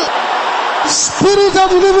 Spirit of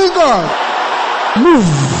the living God, move.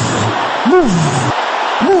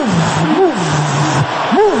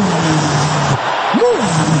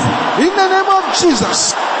 In the name of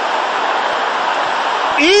Jesus.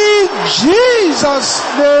 In Jesus'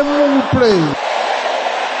 name we pray.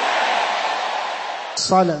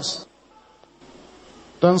 Silence.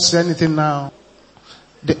 Don't say anything now.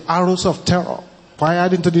 The arrows of terror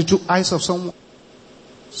fired into the 2 eyes of someone,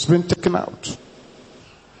 it's been taken out.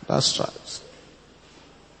 That's right.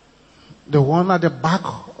 The one at the back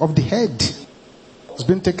of the head has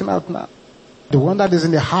been taken out now. The one that is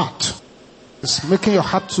in the heart is making your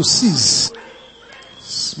heart to seize.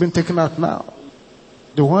 It's been taken out now.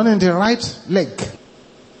 The one in the right leg,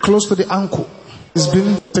 close to the ankle, is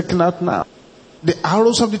being taken out now. The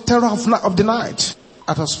arrows of the terror of the night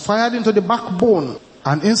that was fired into the backbone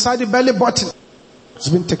and inside the belly button, it's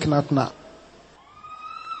been taken out now.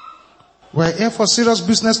 We're here for serious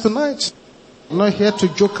business tonight. We're not here to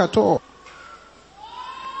joke at all.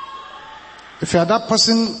 If you are that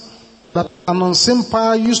person that an unseen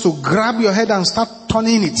power used to grab your head and start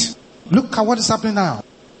turning it, look at what is happening now.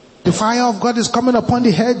 The fire of God is coming upon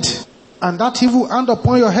the head, and that evil hand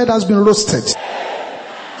upon your head has been roasted.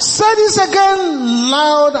 Say this again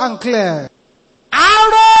loud and clear.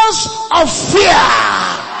 Arrows of fear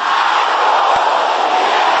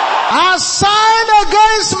assigned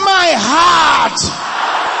against my heart,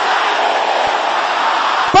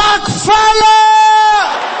 backfire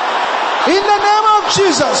in the name of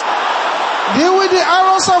Jesus. Deal with the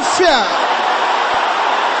arrows of fear.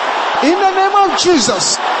 In the name of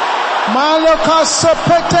Jesus. Maloka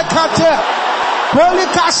sepete kate.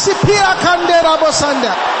 Polika sipia kandera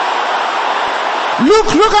bosanda. Look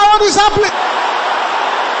at what is happening.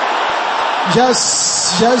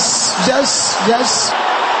 Yes.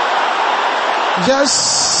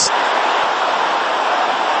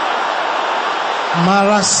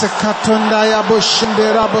 Marasekatunda ya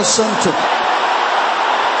boshindera bosonto.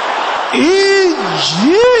 In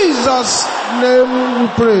Jesus' name we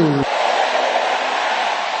pray.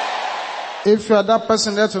 If you are that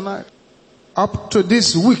person there tonight, up to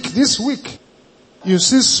this week, you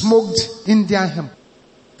see smoked Indian hemp,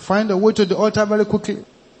 find a way to the altar very quickly,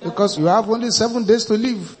 because you have only 7 days to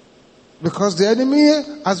live. Because the enemy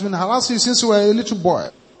has been harassing you since you were a little boy.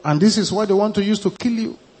 And this is what they want to use to kill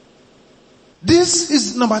you. This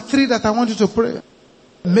is number 3 that I want you to pray.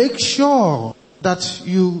 Make sure that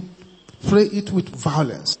you pray it with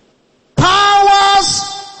violence.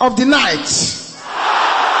 Powers of the night.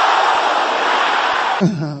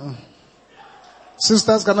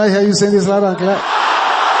 Sisters, can I hear you saying this loud and clear?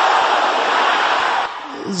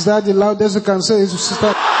 Is that the loudest you can say,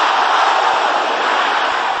 sister?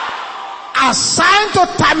 Assigned to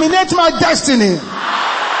terminate my destiny.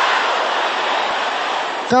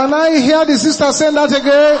 Can I hear the sister saying that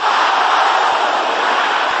again?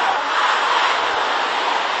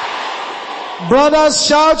 Brothers,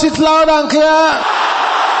 shout it loud and clear.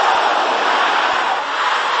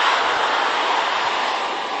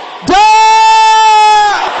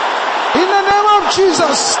 In the name of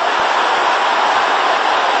Jesus.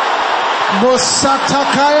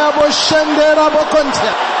 Bosatakaya boshendera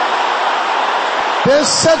bokontia.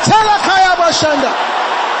 Besetela kaya boshenda.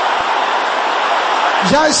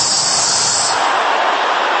 Yes.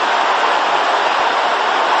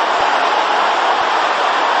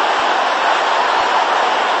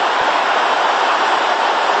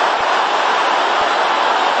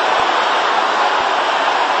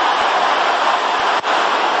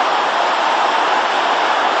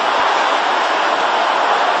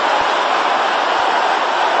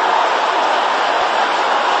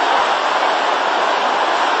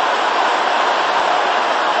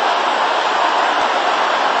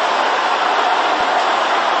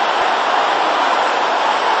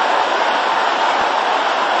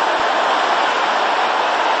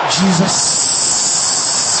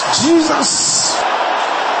 Jesus.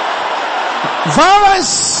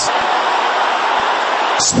 Violence.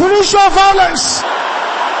 Spiritual violence.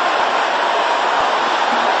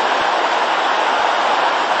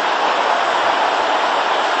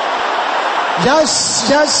 Yes.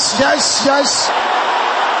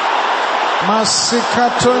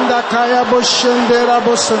 Masikatunda kaya boshendera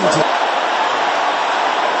bosonte.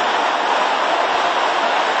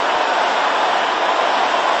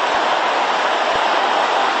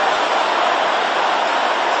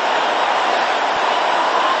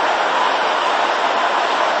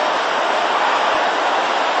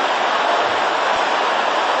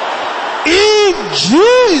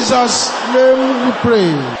 Jesus' name we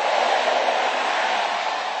pray.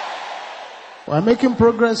 We're making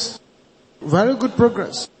progress. Very good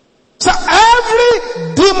progress. So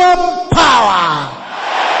every demon power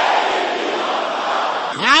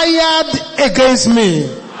hired against me,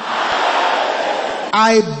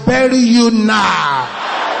 I bury you now.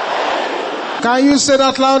 Can you say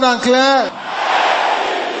that loud and clear?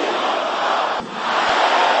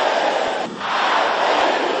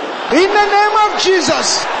 In the name of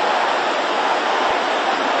Jesus.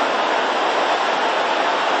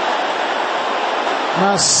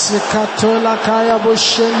 Masikatola kaya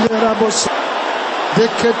boshende rabos.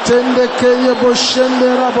 Deketende kaya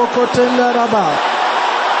boshende rabokotende raba.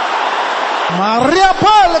 Maria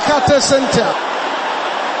Paul katesenta.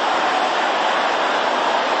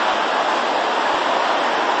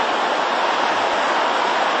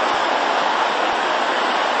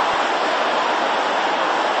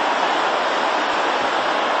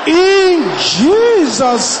 In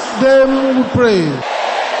Jesus' name we pray.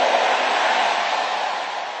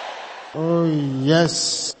 Oh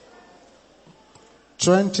yes.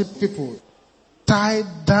 20 people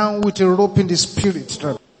tied down with a rope in the spirit.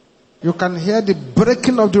 You can hear the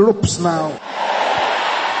breaking of the ropes now,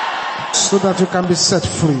 so that you can be set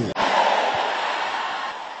free.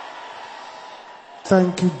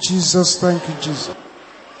 Thank you, Jesus. Thank you, Jesus.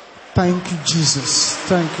 Thank you, Jesus.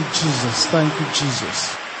 Thank you, Jesus. Thank you,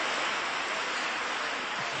 Jesus.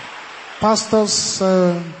 Pastors,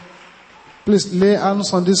 please lay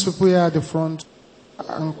hands on these people here at the front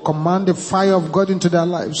and command the fire of God into their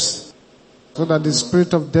lives, so that the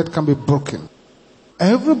spirit of death can be broken.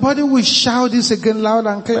 Everybody will shout this again loud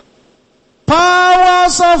and clear.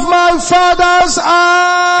 Powers of my fathers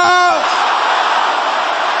are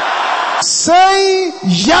saying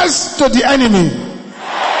yes to the enemy.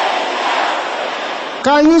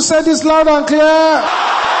 Can you say this loud and clear?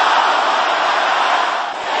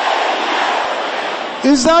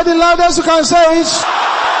 Is that the loudest you can say it?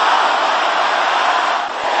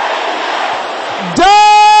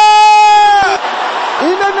 Die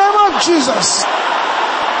in the name of Jesus.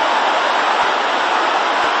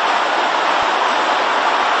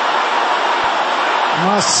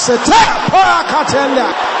 Masete parakatenda.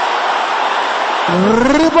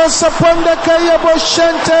 Ribosaponde kayebo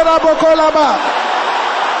shente rabokolaba.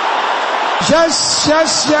 Yes,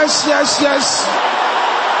 yes, yes, yes, yes.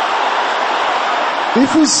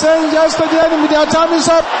 If we say yes to the enemy, their time is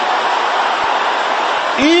up.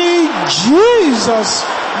 In Jesus'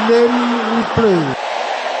 name we pray.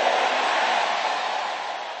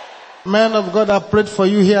 Men of God, I prayed for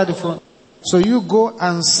you here at the front. So you go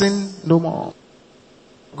and sin no more.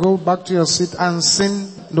 Go back to your seat and sin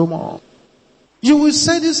no more. You will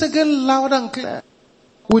say this again loud and clear.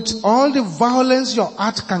 With all the violence your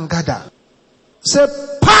heart can gather. Say,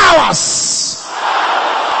 powers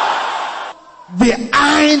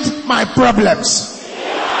behind my problems.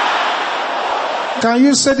 Can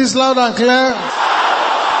you say this loud and clear?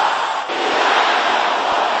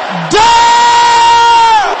 Die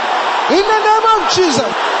in the name of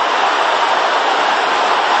Jesus.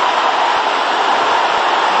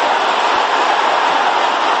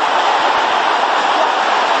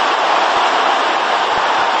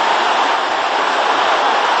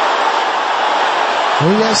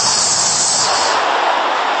 Oh yes.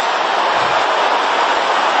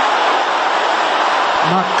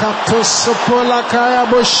 Makato sopola kaya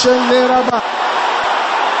boshenderaba.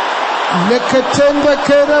 Leketende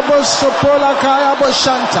kerebo sopola kaya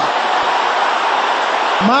boshanta.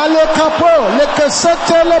 Male kapo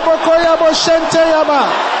lekesete lebokoya boshente yaba.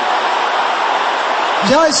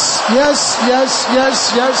 Yes, yes, yes, yes,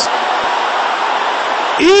 yes.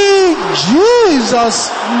 In Jesus'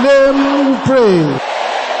 name we pray.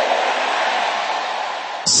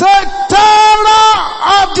 Say, terror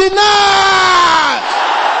of the night,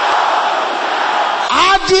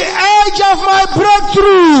 at the edge of my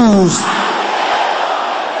breakthroughs.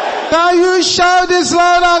 Can you shout this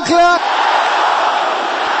loud and clear?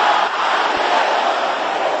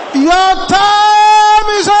 Your time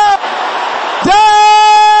is up.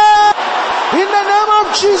 There, in the name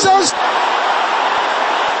of Jesus,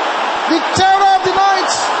 the terror of the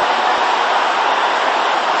night.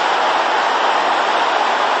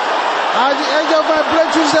 At the edge of my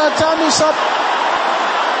breakthroughs, their time is up.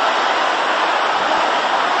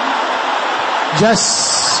 Yes,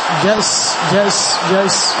 yes, yes,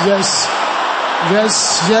 yes, yes, yes,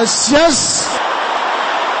 yes, yes.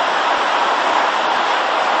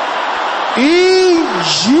 In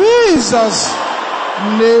Jesus'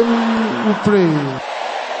 name we pray.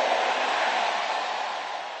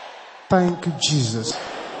 Thank you, Jesus.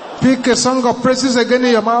 Pick a song of praises again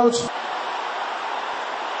in your mouth.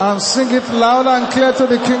 And sing it loud and clear to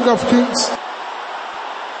the King of Kings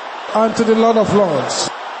and to the Lord of Lords.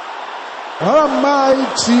 What a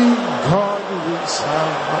mighty God we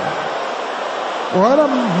serve. What a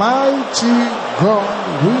mighty God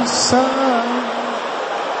we serve.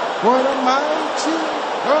 What a mighty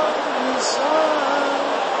God we serve.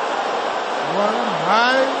 What a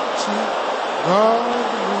mighty God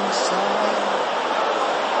we serve.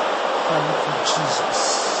 Thank you, Jesus.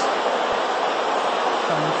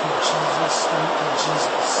 Thank you, Jesus. Thank you,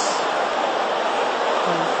 Jesus.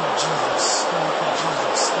 Thank you, Jesus. Thank you,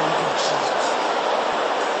 Jesus. Thank you, Jesus.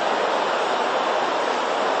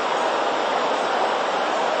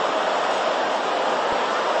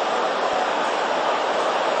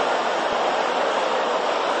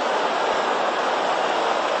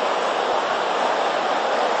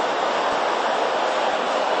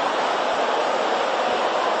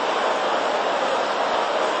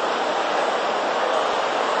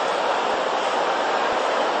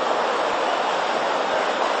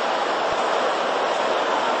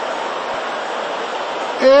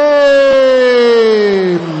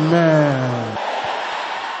 Amen.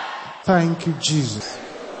 Thank you, Jesus.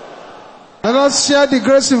 Let us share the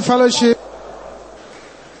grace in fellowship.